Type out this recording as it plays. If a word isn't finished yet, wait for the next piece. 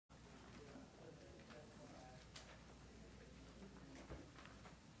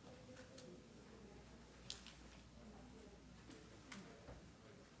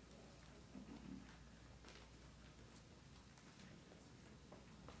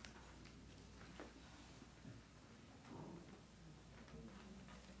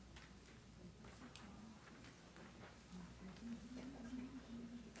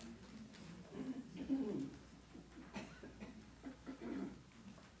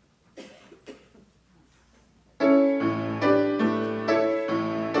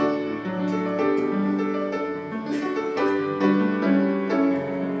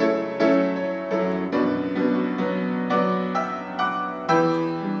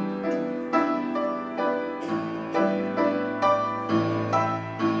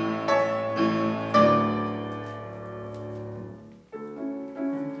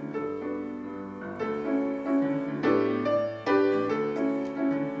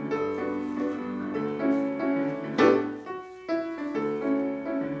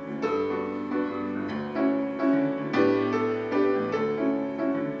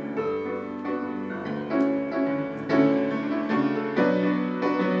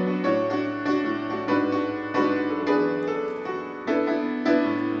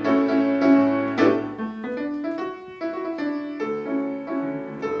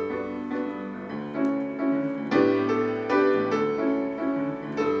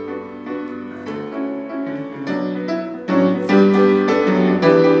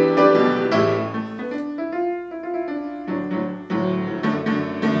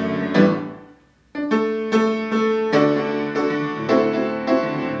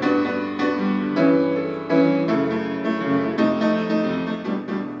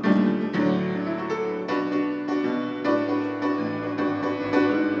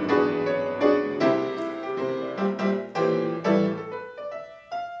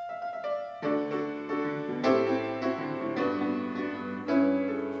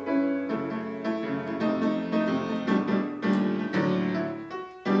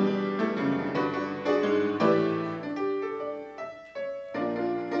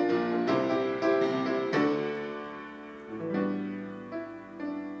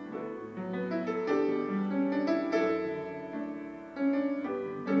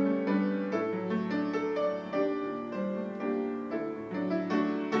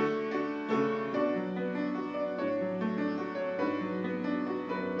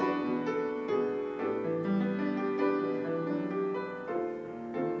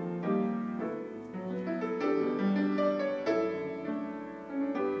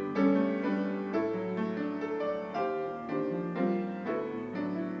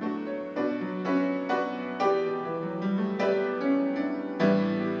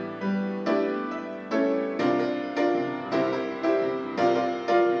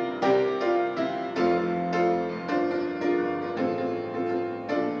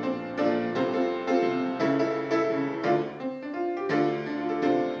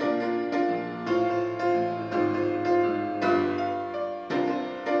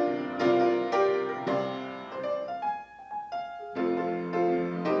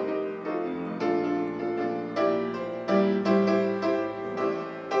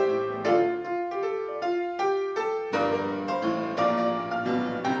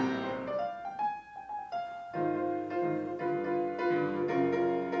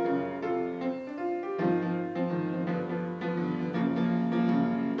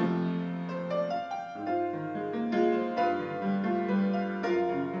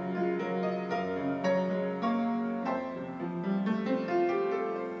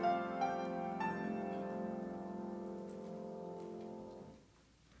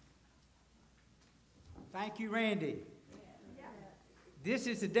Thank you, Randy. This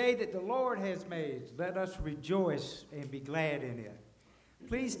is the day that the Lord has made. Let us rejoice and be glad in it.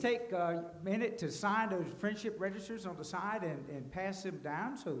 Please take a minute to sign those friendship registers on the side and pass them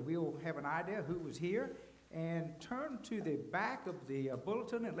down so that we'll have an idea who was here. And turn to the back of the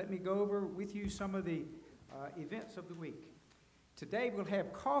bulletin and let me go over with you some of the events of the week. Today we'll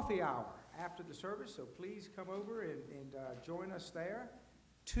have coffee hour after the service, so please come over and join us there.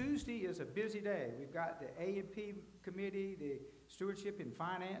 Tuesday is a busy day. We've got the A&P committee, the stewardship and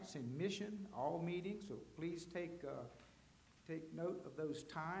finance and mission, all meetings, so please take note of those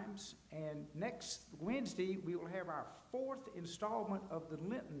times. And next Wednesday, we will have our 4th installment of the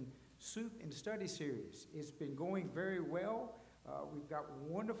Lenten Soup and Study Series. It's been going very well. We've got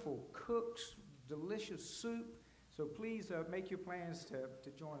wonderful cooks, delicious soup, so please make your plans to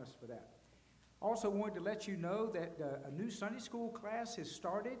join us for that. Also wanted to let you know that a new Sunday school class has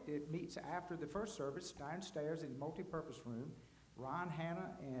started. It meets after the first service downstairs in the multipurpose room. Ron Hanna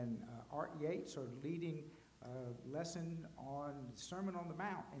and Art Yates are leading a lesson on the Sermon on the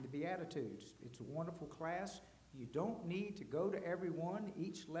Mount and the Beatitudes. It's a wonderful class. You don't need to go to every one.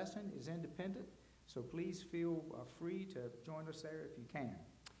 Each lesson is independent, so please feel free to join us there if you can.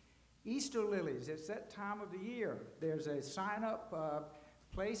 Easter lilies, it's that time of the year. There's a sign-up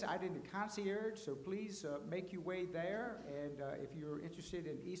place out in the concierge, so please make your way there, and if you're interested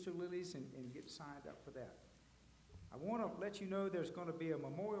in Easter lilies, and get signed up for that. I want to let you know there's going to be a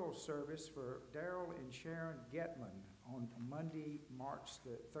memorial service for Daryl and Sharon Getman on Monday, March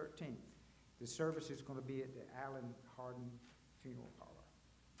the 13th. The service is going to be at the Allen Hardin Funeral Parlor.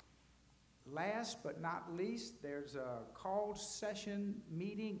 Last but not least, there's a called session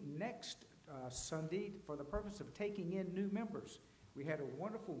meeting next Sunday for the purpose of taking in new members. We had a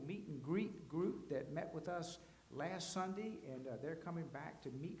wonderful meet and greet group that met with us last Sunday, and they're coming back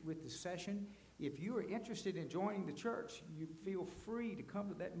to meet with the session. If you are interested in joining the church, you feel free to come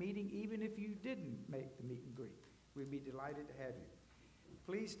to that meeting, even if you didn't make the meet and greet. We'd be delighted to have you.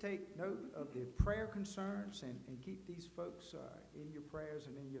 Please take note of the prayer concerns and keep these folks in your prayers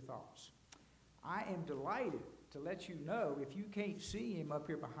and in your thoughts. I am delighted to let you know, if you can't see him up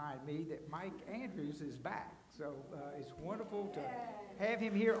here behind me, that Mike Andrews is back. So it's wonderful to have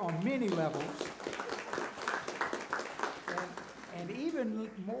him here on many levels. And even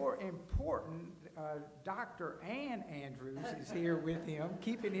more important, Dr. Ann Andrews is here with him,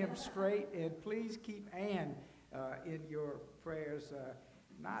 keeping him straight. And please keep Ann in your prayers.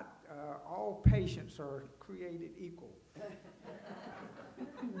 Not all patients are created equal.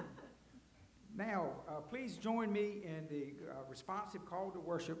 Now, please join me in the responsive call to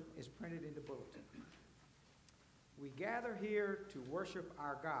worship as printed in the bulletin. We gather here to worship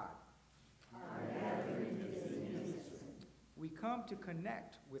our God. Our gathering is in His. We come to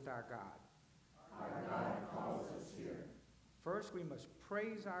connect with our God. Our God calls us here. First, we must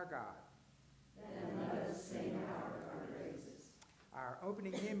praise our God. Then let us sing out our praises. Our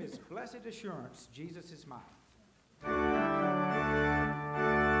opening hymn is Blessed Assurance, Jesus is Mine. Thank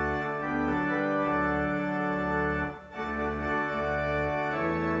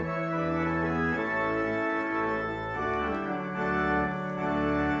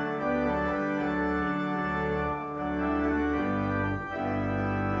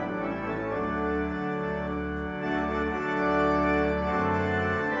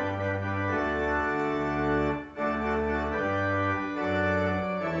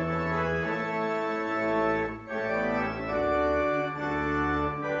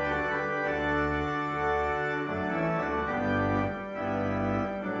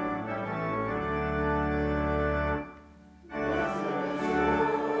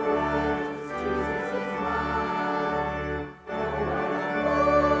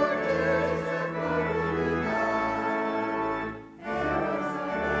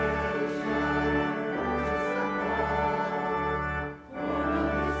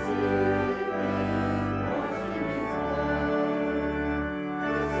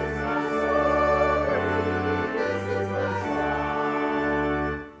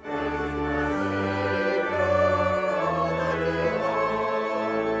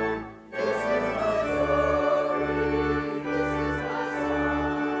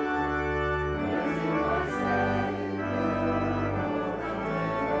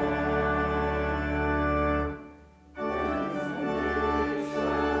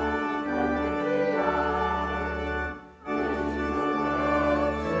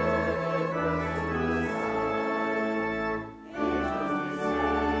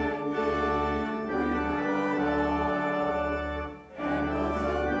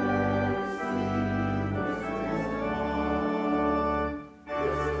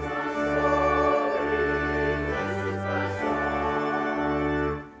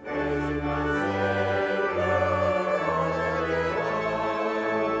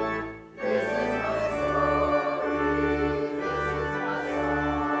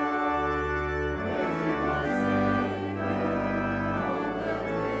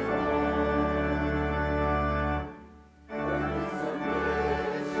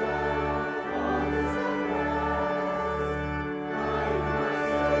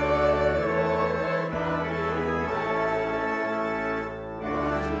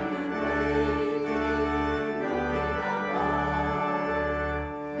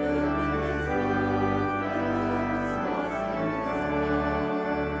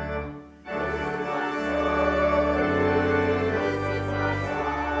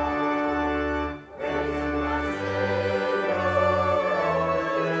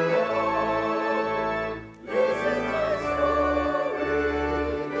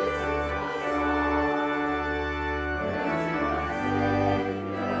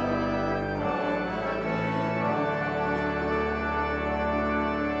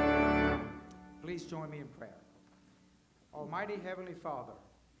join me in prayer. Almighty Heavenly Father,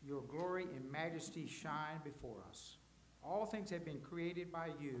 your glory and majesty shine before us. All things have been created by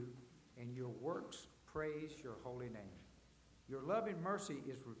you, and your works praise your holy name. Your love and mercy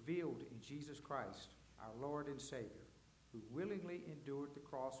is revealed in Jesus Christ, our Lord and Savior, who willingly endured the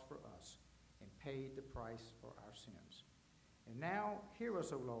cross for us and paid the price for our sins. And now, hear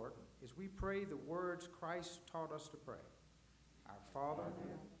us, O Lord, as we pray the words Christ taught us to pray. Our Father,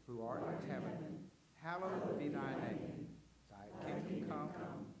 who art in heaven, hallowed be thy name. Thy kingdom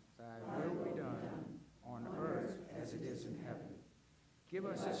come, thy will be done, on earth as it is in heaven. Give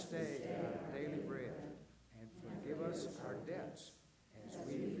us this day our daily bread, and forgive us our debts, as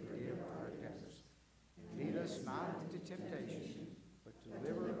we forgive our debtors. And lead us not into temptation, but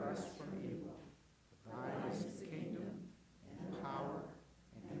deliver us from evil. For thine is the kingdom, and the power,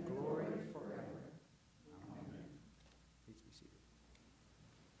 and the glory forever. Amen. Please be seated.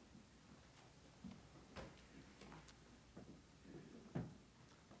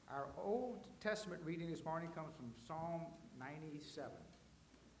 Our Old Testament reading this morning comes from Psalm 97.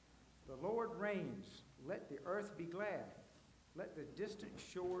 The Lord reigns. Let the earth be glad. Let the distant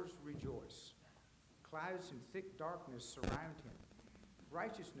shores rejoice. Clouds and thick darkness surround him.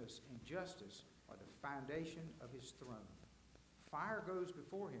 Righteousness and justice are the foundation of his throne. Fire goes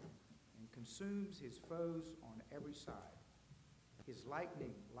before him and consumes his foes on every side. His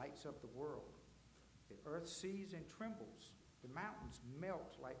lightning lights up the world. The earth sees and trembles. The mountains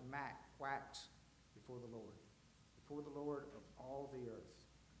melt like wax before the Lord of all the earth.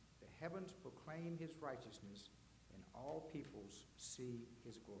 The heavens proclaim his righteousness, and all peoples see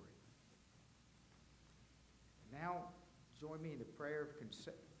his glory. Now, join me in the prayer of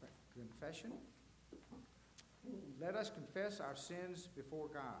confession. Let us confess our sins before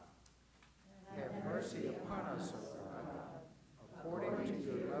God. Have mercy upon us, O God, according to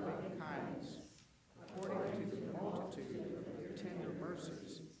your loving kindness, according to the multitude of your tender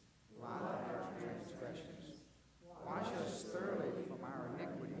mercies, blot out our transgressions. Wash us thoroughly from our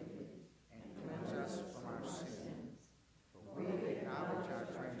iniquity, and cleanse us from our sin. For we acknowledge our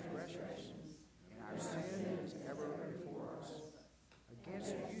transgressions, and our sin is ever before us.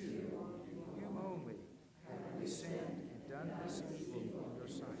 Against you, you only, have we sinned and done this evil in your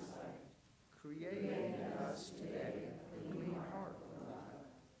sight. Create in us today a clean heart, O God,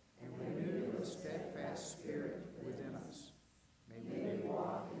 and renew a steadfast spirit within us. May we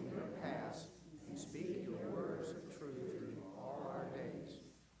walk in your paths and speak your words of truth in all our days.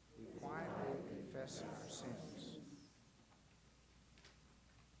 We quietly confess our sins.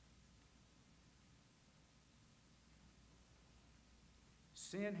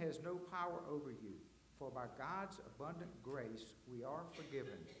 Sin has no power over you, for by God's abundant grace we are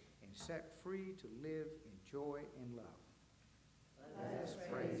forgiven and set free to live in joy and love. Let us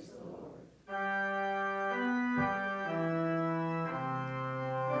praise the Lord.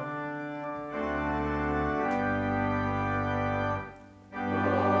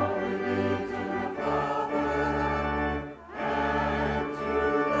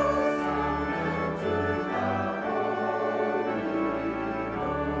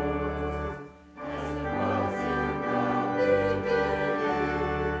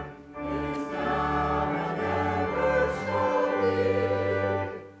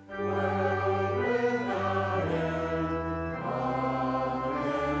 With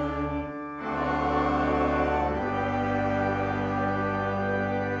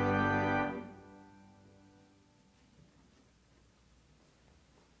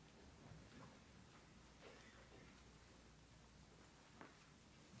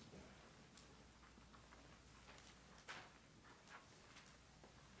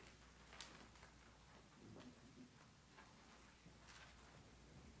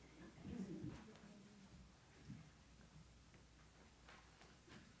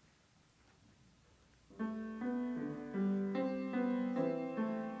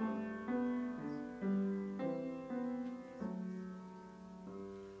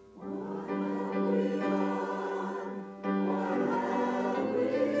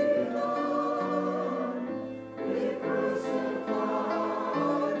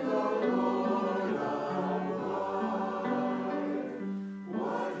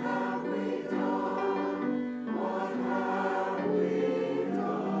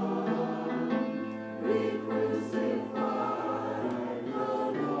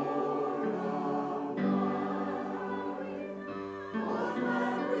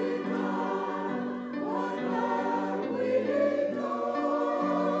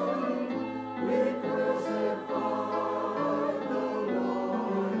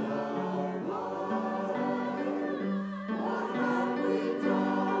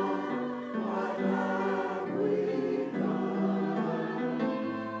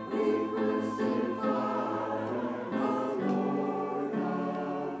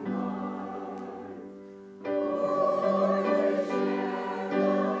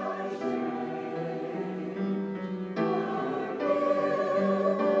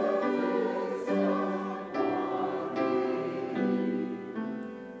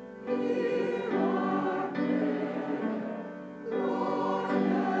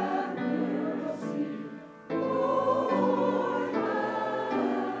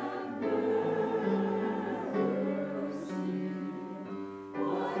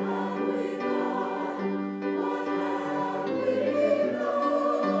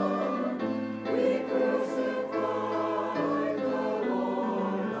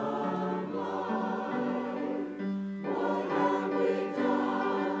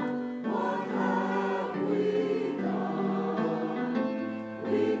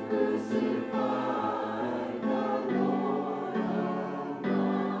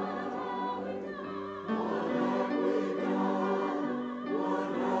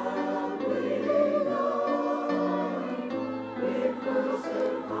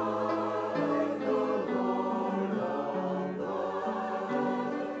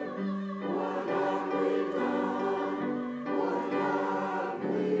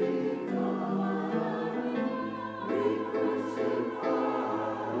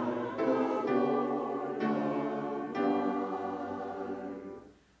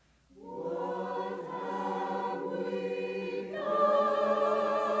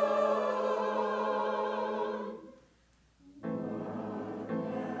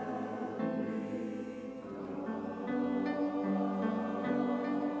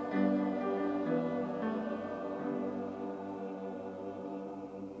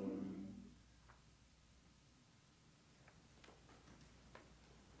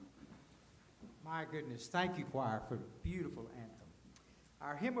My goodness. Thank you, choir, for the beautiful anthem.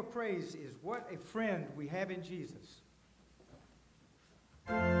 Our hymn of praise is What a Friend We Have in Jesus.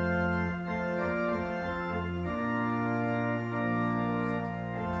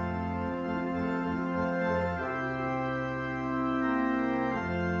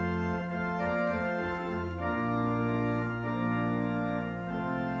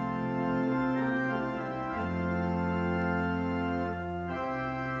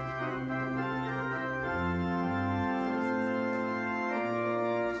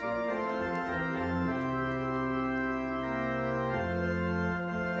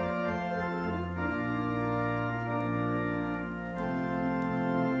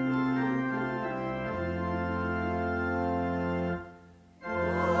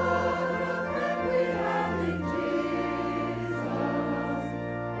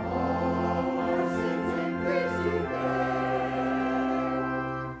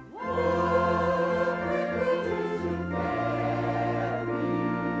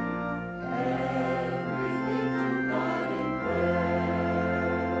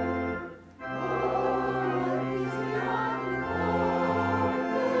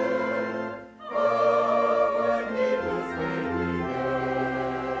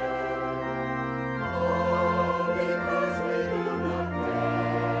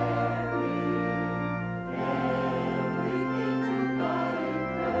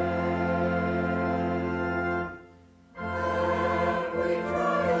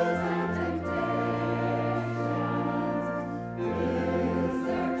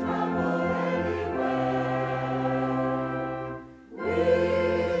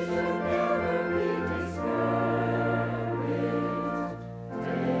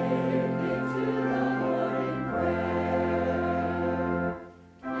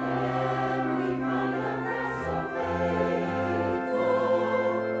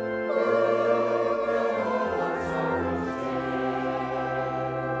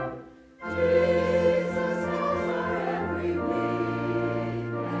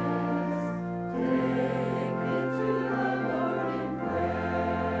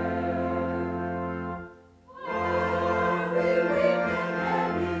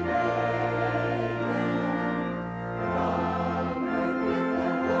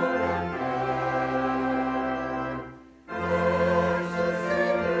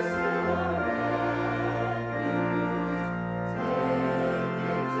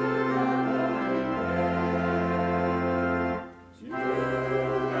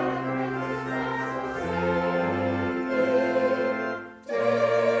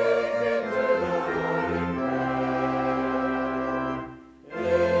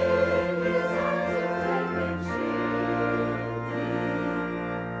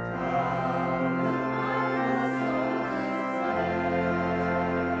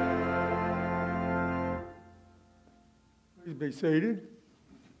 Be seated.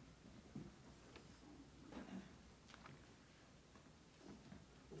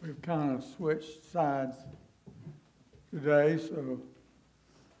 We've kind of switched sides today, so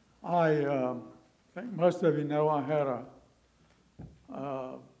I think most of you know I had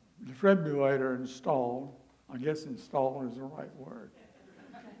a defibrillator installed. I guess installed is the right word.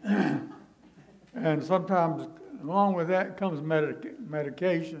 And sometimes along with that comes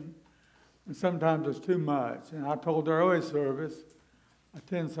medication. And sometimes it's too much. And I told the early service, I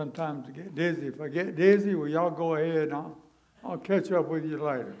tend sometimes to get dizzy. If I get dizzy, well, y'all go ahead and I'll catch up with you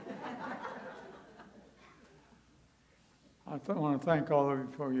later. I want to thank all of you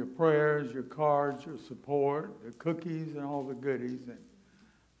for your prayers, your cards, your support, the cookies, and all the goodies and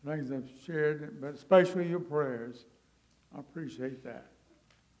things I've shared, but especially your prayers. I appreciate that.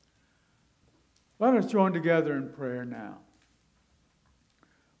 Let us join together in prayer now.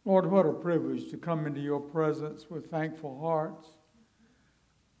 Lord, what a privilege to come into your presence with thankful hearts.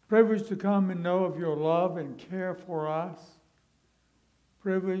 Privilege to come and know of your love and care for us.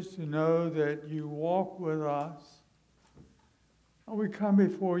 Privilege to know that you walk with us. And we come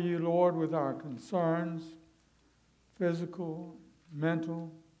before you, Lord, with our concerns, physical,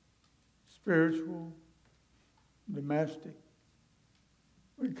 mental, spiritual, domestic.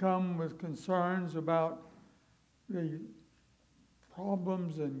 We come with concerns about the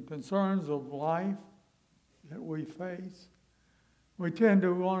problems and concerns of life that we face. We tend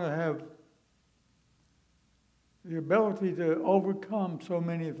to want to have the ability to overcome so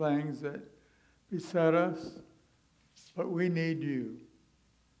many things that beset us, but we need you.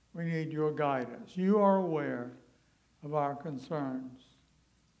 We need your guidance. You are aware of our concerns.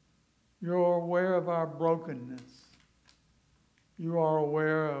 You're aware of our brokenness. You are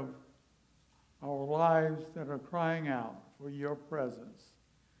aware of our lives that are crying out for your presence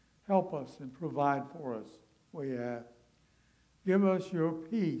Help us and provide for us, we ask. Give us your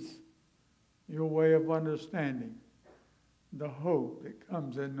peace, your way of understanding, the hope that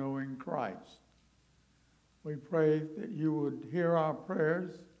comes in knowing Christ. We pray that you would hear our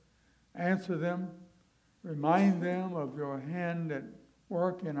prayers, answer them, remind them of your hand at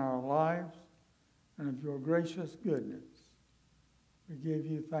work in our lives and of your gracious goodness. We give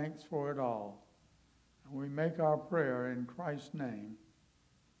you thanks for it all. And we make our prayer in Christ's name.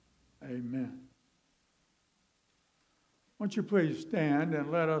 Amen. Won't you please stand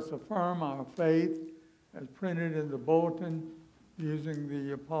and let us affirm our faith as printed in the bulletin using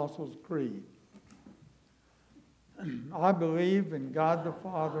the Apostles' Creed. I believe in God the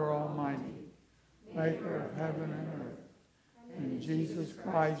Father Almighty, maker of heaven and earth, and in Jesus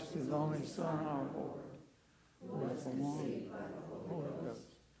Christ, his only Son, our Lord, who was born by the Holy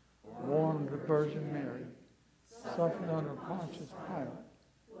Ghost, born of the Virgin Mary, suffered under Pontius Pilate,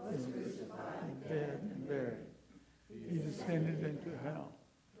 was crucified, dead, and buried. He descended into hell.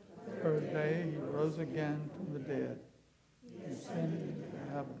 The third day he rose again from the dead. He ascended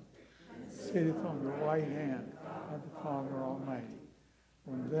into heaven, and sitteth on the right hand of the Father Almighty.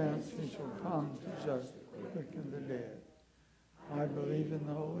 From thence he shall come to judge the quick and the dead. I believe in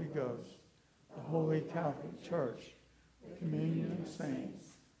the Holy Ghost, the Holy Catholic Church, the communion of saints,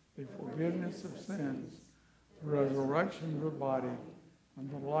 the forgiveness of sins, the resurrection of the body, and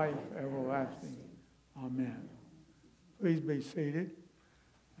the life everlasting. Amen. Please be seated.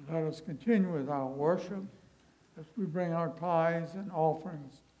 And let us continue with our worship as we bring our tithes and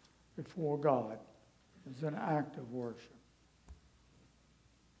offerings before God as an act of worship.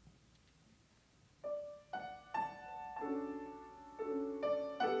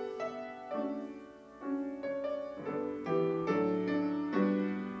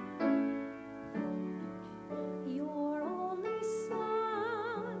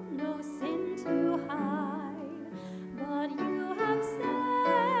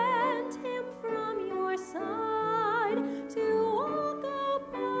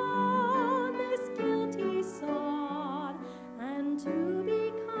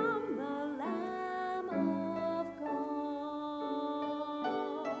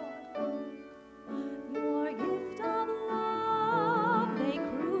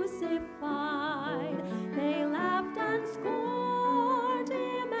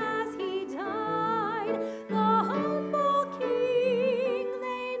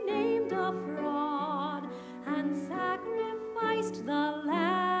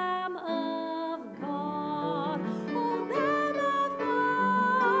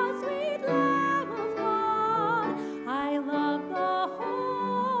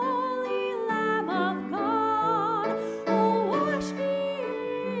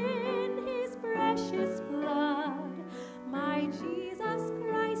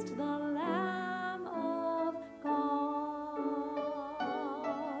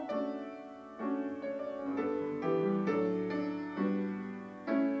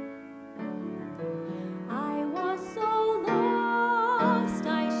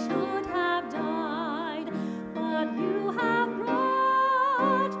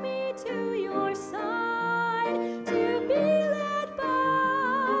 To be led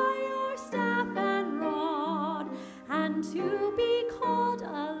by your staff and rod.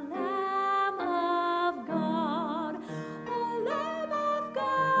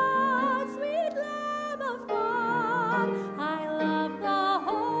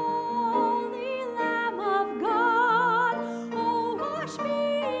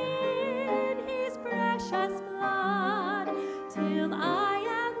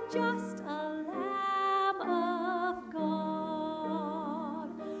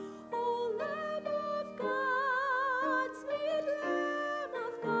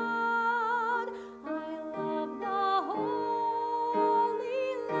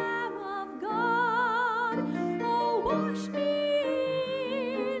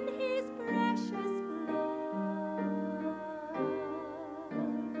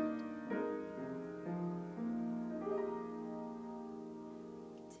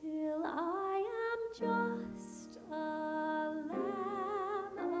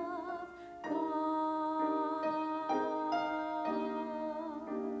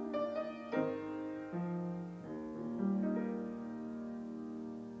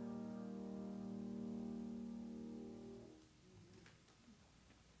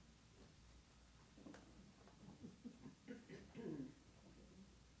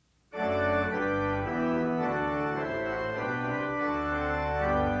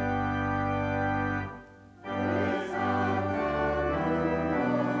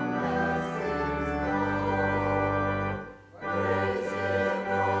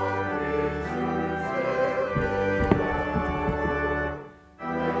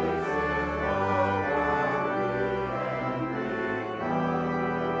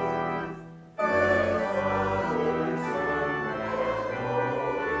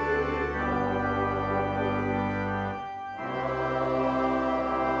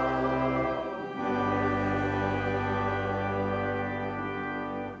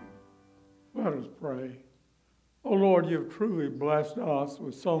 Let us pray. Oh Lord, you have truly blessed us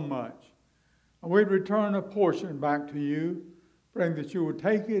with so much. And we'd return a portion back to you, praying that you would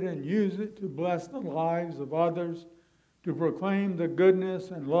take it and use it to bless the lives of others, to proclaim the goodness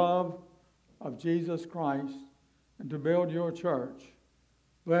and love of Jesus Christ, and to build your church.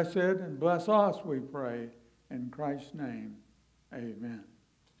 Bless it and bless us, we pray, in Christ's name. Amen.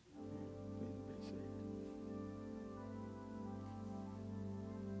 Please be seated.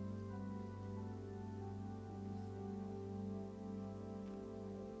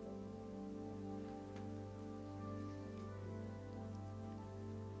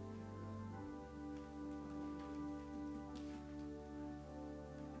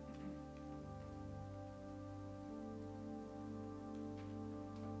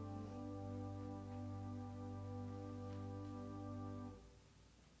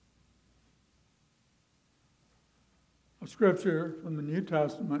 A scripture from the New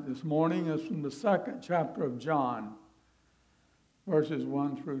Testament this morning is from the 2nd chapter of John, verses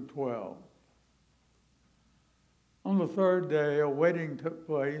 1 through 12. On the third day, a wedding took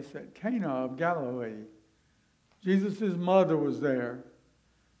place at Cana of Galilee. Jesus' mother was there.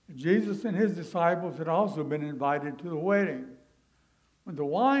 Jesus and his disciples had also been invited to the wedding. When the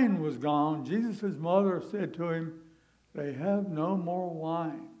wine was gone, Jesus' mother said to him, "They have no more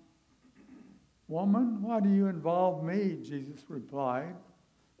wine." "Woman, why do you involve me?" Jesus replied.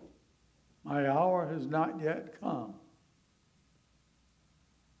 "My hour has not yet come."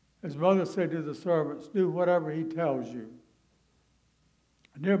 His mother said to the servants, "Do whatever he tells you."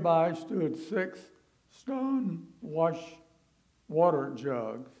 Nearby stood 6 stone water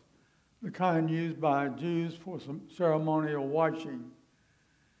jugs, the kind used by Jews for some ceremonial washing,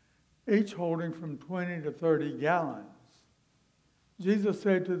 each holding from 20 to 30 gallons. Jesus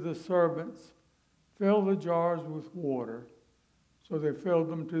said to the servants, "Fill the jars with water." So they filled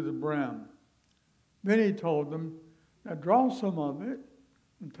them to the brim. Then he told them, "Now draw some of it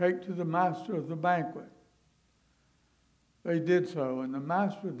and take to the master of the banquet." They did so, and the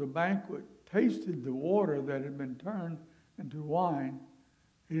master of the banquet tasted the water that had been turned into wine.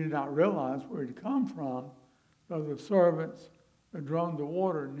 He did not realize where it had come from, though the servants who had drawn the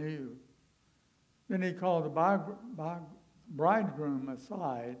water knew. Then he called the bridegroom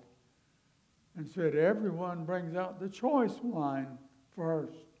aside and said, "Everyone brings out the choice wine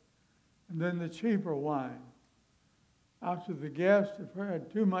first, and then the cheaper wine, after the guests have had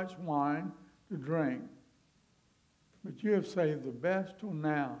too much wine to drink. But you have saved the best till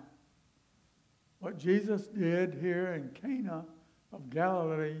now." What Jesus did here in Cana of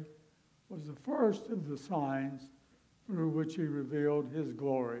Galilee was the first of the signs through which he revealed his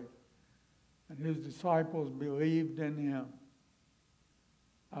glory, and his disciples believed in him.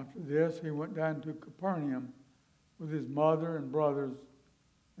 After this, he went down to Capernaum with his mother and brothers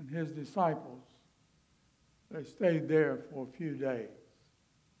and his disciples. They stayed there for a few days.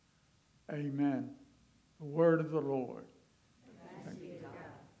 Amen. The word of the Lord.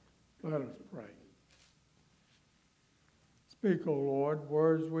 Let us pray. Speak, O Lord,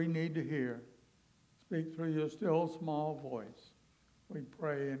 words we need to hear. Speak through your still small voice. We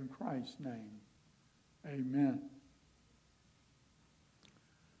pray in Christ's name. Amen.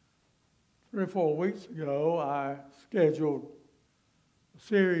 3 or 4 weeks ago, I scheduled a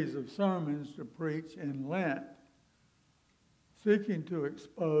series of sermons to preach in Lent, seeking to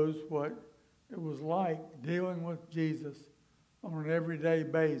expose what it was like dealing with Jesus on an everyday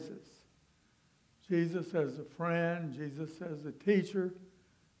basis. Jesus as a friend, Jesus as a teacher,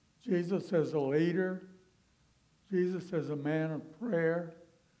 Jesus as a leader, Jesus as a man of prayer,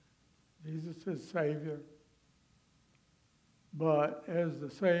 Jesus as Savior. But as the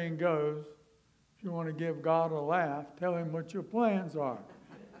saying goes, if you want to give God a laugh, tell him what your plans are.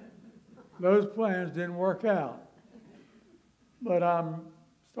 Those plans didn't work out. But I'm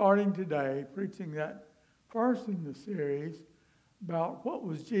starting today preaching that first in the series about what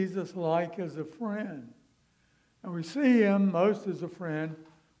was Jesus like as a friend. And we see him most as a friend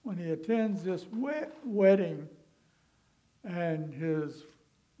when he attends this wedding, and his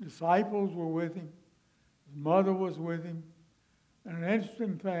disciples were with him, his mother was with him, and an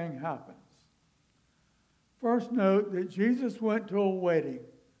interesting thing happens. First, note that Jesus went to a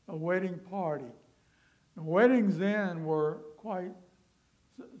wedding party. The weddings then were quite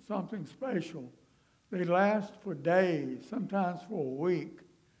something special. They last for days, sometimes for a week.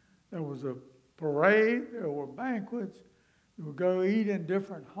 There was a parade, there were banquets, you would go eat in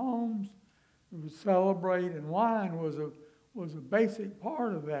different homes, you would celebrate, and wine was a basic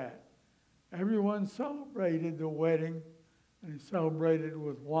part of that. Everyone celebrated the wedding, and he celebrated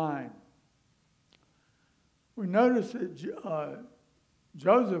with wine. We notice that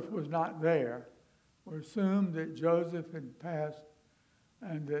Joseph was not there. We assumed that Joseph had passed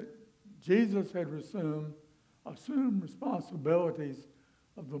and that Jesus had assumed responsibilities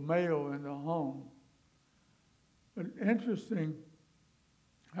of the male in the home. But interesting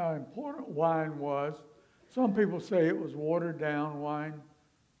how important wine was. Some people say it was watered down wine.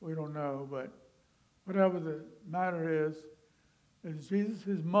 We don't know, but whatever the matter is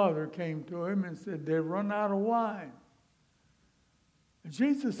Jesus' mother came to him and said, they've run out of wine. And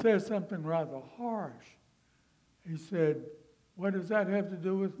Jesus said something rather harsh. He said, what does that have to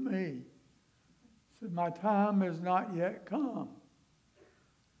do with me? He said, my time has not yet come.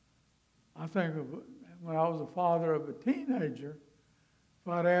 I think of when I was a father of a teenager,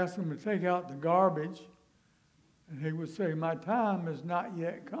 if I'd ask him to take out the garbage, and he would say, my time has not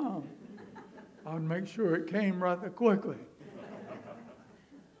yet come, I would make sure it came rather quickly.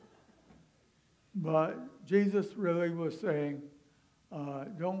 But Jesus really was saying,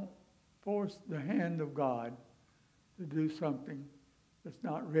 don't force the hand of God to do something that's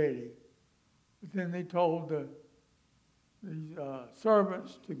not ready. But then they told the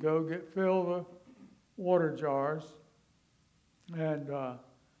servants to go fill the water jars and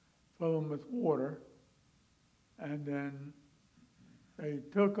fill them with water. And then they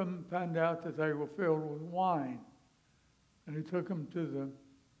took them, found out that they were filled with wine. And he took them to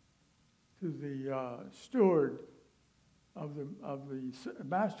the steward of the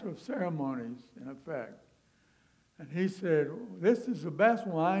master of ceremonies, in effect. And he said, this is the best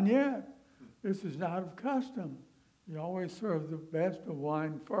wine yet. This is not of custom. You always serve the best of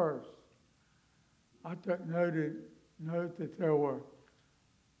wine first. I took note that there were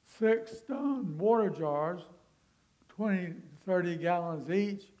 6 stone water jars, 20 to 30 gallons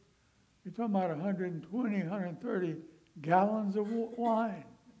each. You're talking about 120, 130 gallons of wine.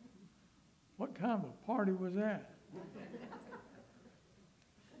 What kind of a party was that?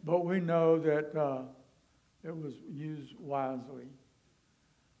 But we know that it was used wisely.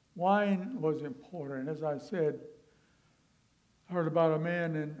 Wine was important. As I said, I heard about a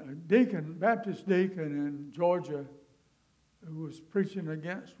man, a Baptist deacon in Georgia, who was preaching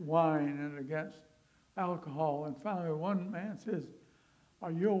against wine and against alcohol. And finally one man says,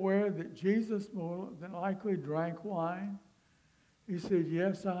 are you aware that Jesus more than likely drank wine? He said,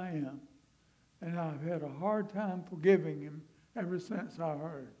 yes, I am. And I've had a hard time forgiving him ever since I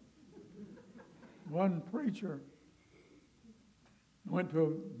heard. One preacher went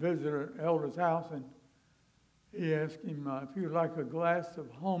to visit an elder's house, and he asked him if he would like a glass of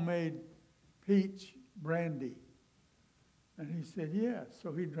homemade peach brandy. And he said, yes.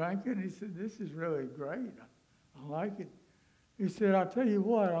 So he drank it, and he said, this is really great. I like it. He said, I'll tell you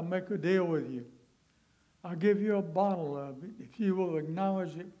what, I'll make a deal with you. I'll give you a bottle of it if you will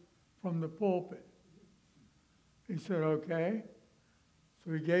acknowledge it from the pulpit. He said, okay.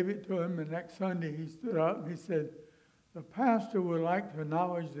 So he gave it to him, and next Sunday he stood up and he said, the pastor would like to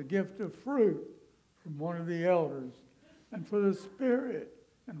acknowledge the gift of fruit from one of the elders and for the spirit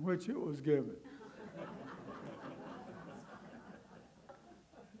in which it was given.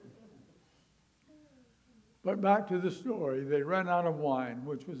 But back to the story. They ran out of wine,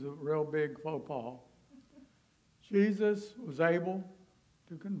 which was a real big faux pas. Jesus was able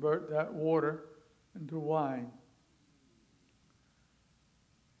to convert that water into wine.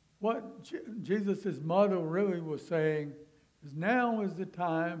 What Jesus' mother really was saying is, now is the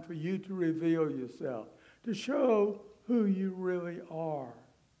time for you to reveal yourself, to show who you really are.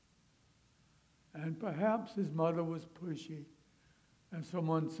 And perhaps his mother was pushy. And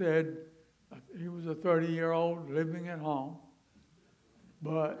someone said he was a 30-year-old living at home.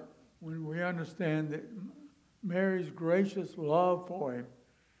 But when we understand that Mary's gracious love for him,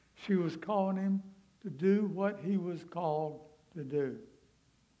 she was calling him to do what he was called to do.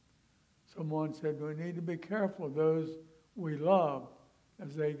 Someone said we need to be careful of those we love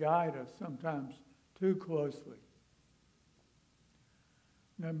as they guide us, sometimes too closely.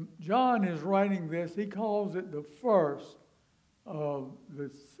 Now, John is writing this. He calls it the first of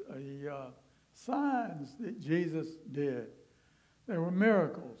the signs that Jesus did. There were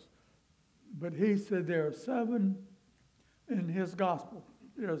miracles, but he said there are 7 in his gospel.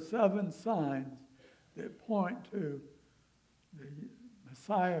 There are 7 signs that point to the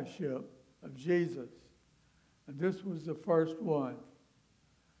messiahship of Jesus. And this was the first one.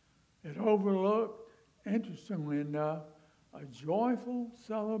 It overlooked, interestingly enough, a joyful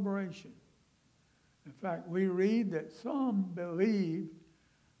celebration. In fact, we read that some believed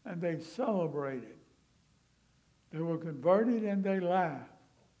and they celebrated. They were converted and they laughed,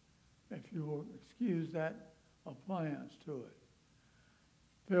 if you will excuse that appliance to it.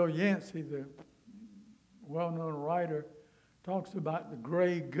 Phil Yancey, the well-known writer, talks about the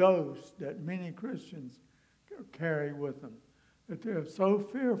gray ghost that many Christians carry with them, that they're so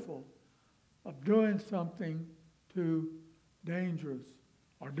fearful of doing something too dangerous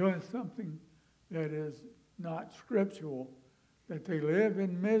or doing something that is not scriptural, that they live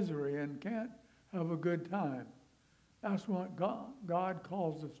in misery and can't have a good time. That's what God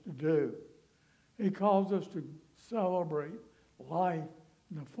calls us to do. He calls us to celebrate life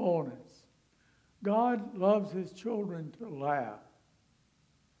in the fullness. God loves his children to laugh.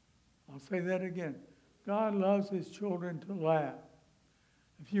 I'll say that again. God loves his children to laugh.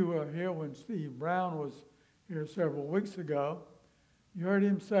 If you were here when Steve Brown was here several weeks ago, you heard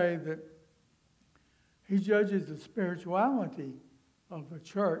him say that he judges the spirituality of the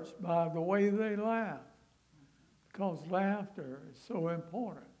church by the way they laugh, because laughter is so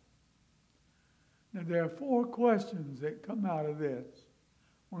important. Now, there are 4 questions that come out of this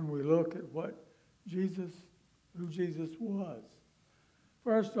when we look at who Jesus was.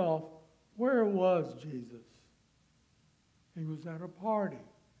 First off, where was Jesus? He was at a party.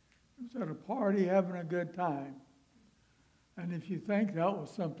 He was at a party having a good time. And if you think that was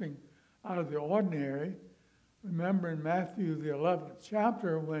something out of the ordinary, remember in Matthew the 11th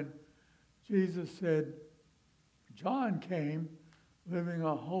chapter when Jesus said, John came living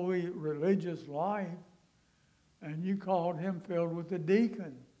a holy religious life, and you called him filled with a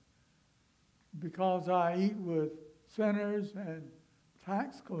deacon. Because I eat with sinners and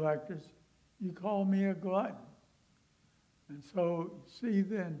tax collectors, you call me a glutton. And so see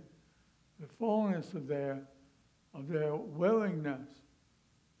then the fullness of their willingness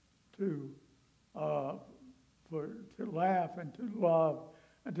to laugh and to love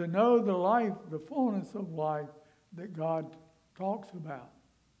and to know the life, the fullness of life that God talks about.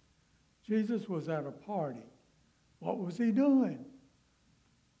 Jesus was at a party. What was he doing?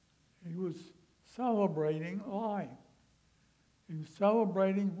 He was celebrating life. He was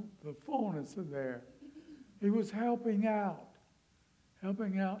celebrating the fullness of there. He was helping out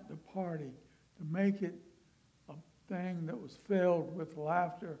the party to make it a thing that was filled with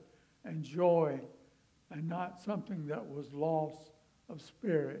laughter and joy and not something that was loss of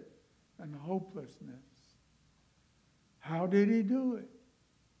spirit and hopelessness. How did he do it?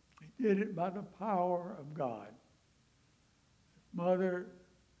 He did it by the power of God. Mother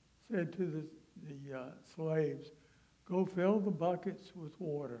said to the slaves, go fill the buckets with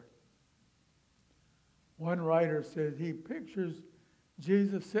water. One writer said he pictures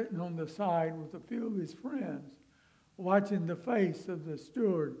Jesus sitting on the side with a few of his friends, watching the face of the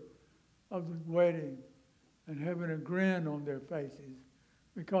steward of the wedding and having a grin on their faces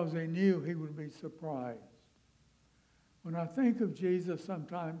because they knew he would be surprised. When I think of Jesus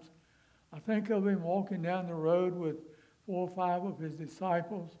sometimes, I think of him walking down the road with 4 or 5 of his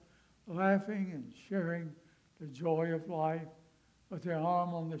disciples, laughing and sharing the joy of life with their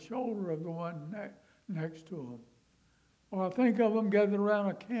arm on the shoulder of the one next to him. Or I think of them gathered around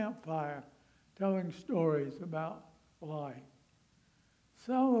a campfire telling stories about life,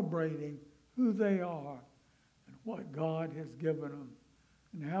 celebrating who they are and what God has given them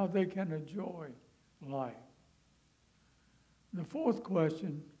and how they can enjoy life. The 4th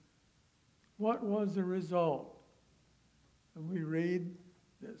question, what was the result? And we read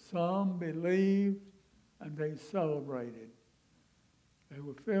that some believed and they celebrated. They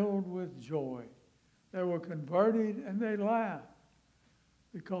were filled with joy. They were converted and they laughed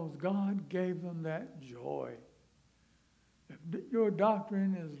because God gave them that joy. If your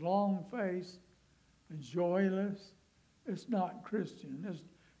doctrine is long-faced and joyless, it's not Christian.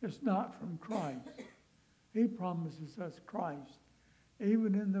 It's not from Christ. He promises us Christ,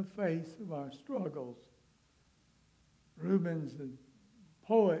 even in the face of our struggles. Rubens, the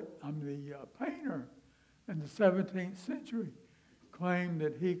painter in the 17th century, claimed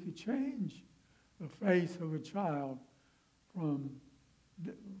that he could change the face of a child from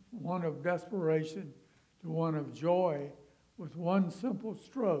one of desperation to one of joy with one simple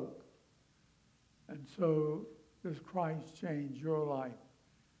stroke. And so does Christ change your life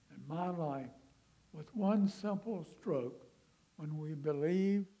and my life with one simple stroke when we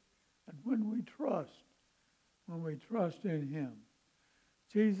believe and when we trust in him.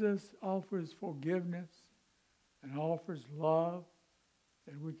 Jesus offers forgiveness and offers love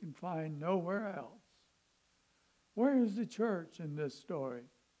that we can find nowhere else. Where is the church in this story?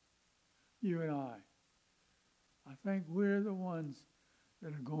 You and I. I think we're the ones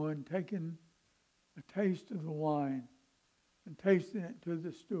that are going, taking a taste of the wine and tasting it to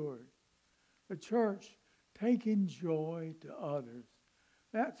the steward. The church, taking joy to others.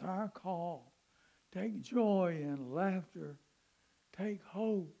 That's our call. Take joy and laughter. Take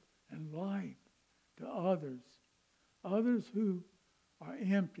hope and life to others. others who are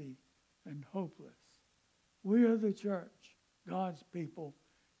empty and hopeless. We are the church, God's people,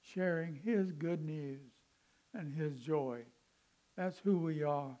 sharing His good news and His joy. That's who we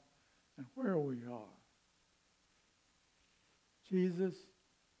are and where we are. Jesus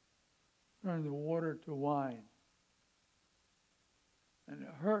turned the water to wine. And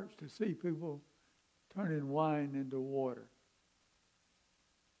it hurts to see people turning wine into water.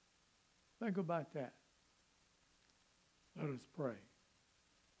 Think about that. Let us pray.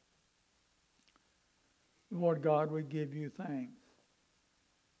 Lord God, we give you thanks.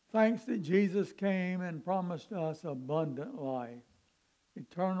 Thanks that Jesus came and promised us abundant life.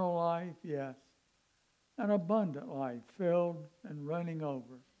 Eternal life, yes. An abundant life filled and running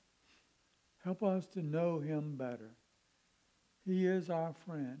over. Help us to know Him better. He is our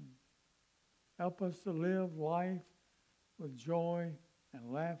friend. Help us to live life with joy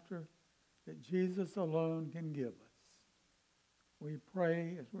and laughter that Jesus alone can give us. We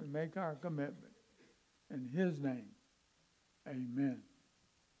pray as we make our commitment. In His name, amen.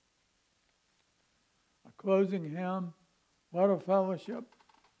 A closing hymn, what a fellowship,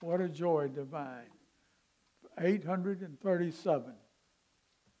 what a joy divine. 837.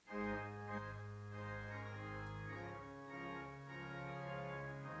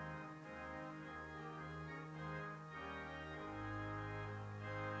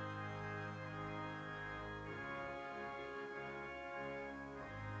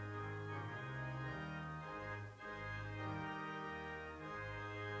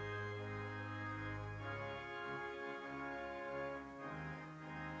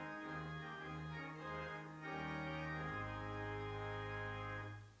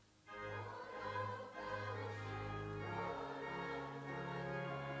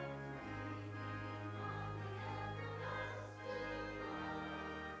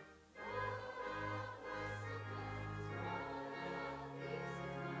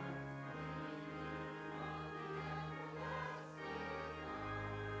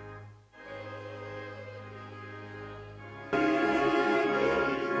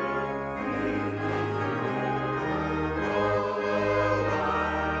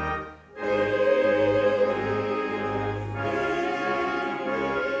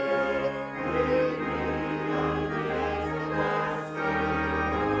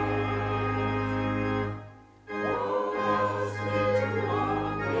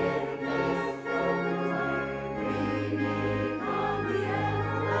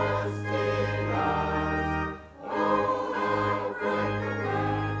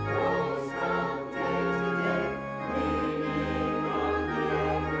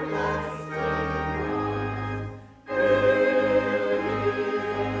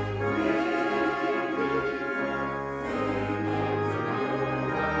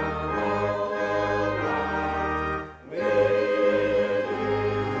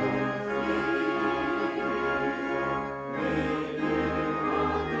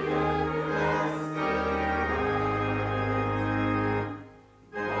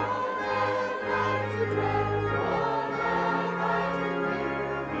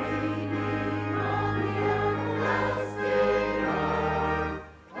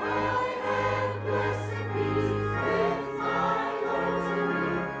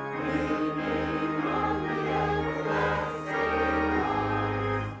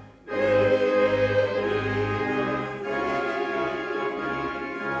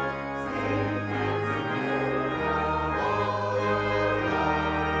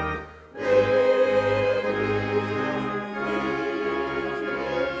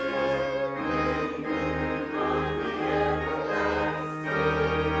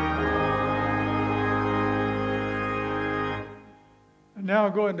 Now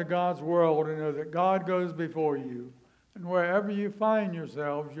go into God's world and know that God goes before you. And wherever you find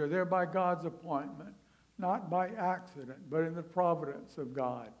yourselves, you're there by God's appointment, not by accident, but in the providence of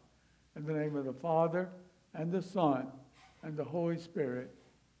God. In the name of the Father, and the Son, and the Holy Spirit,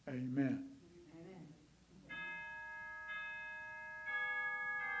 amen.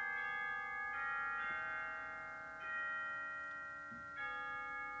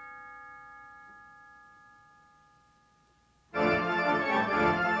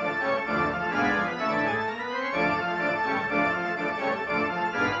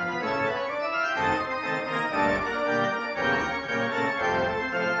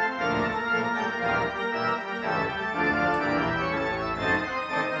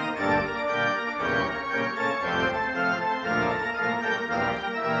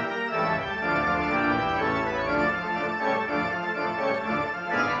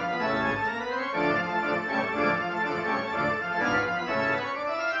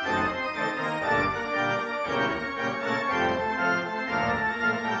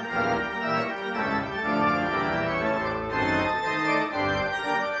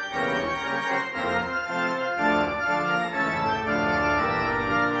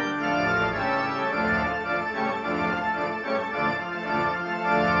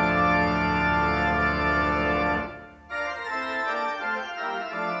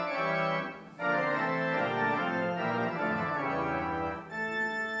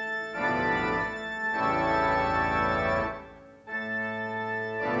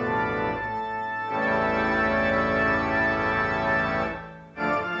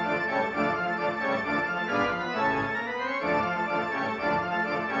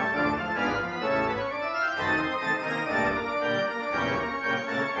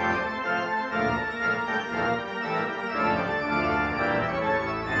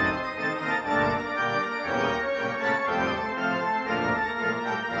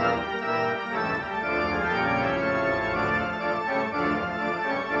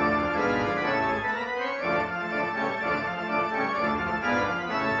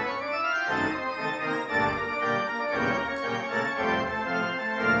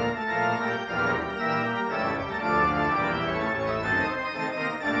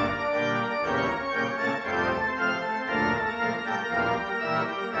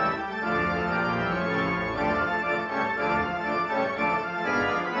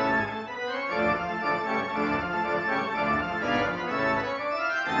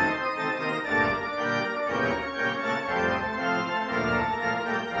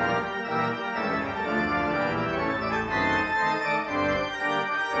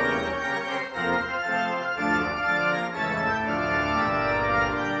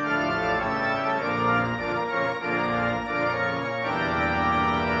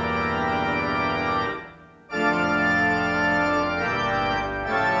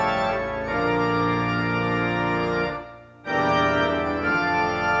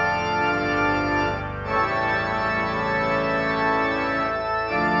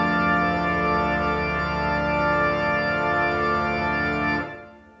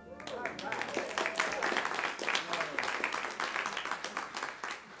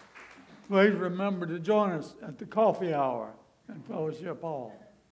 Please remember to join us at the coffee hour and fellowship hall.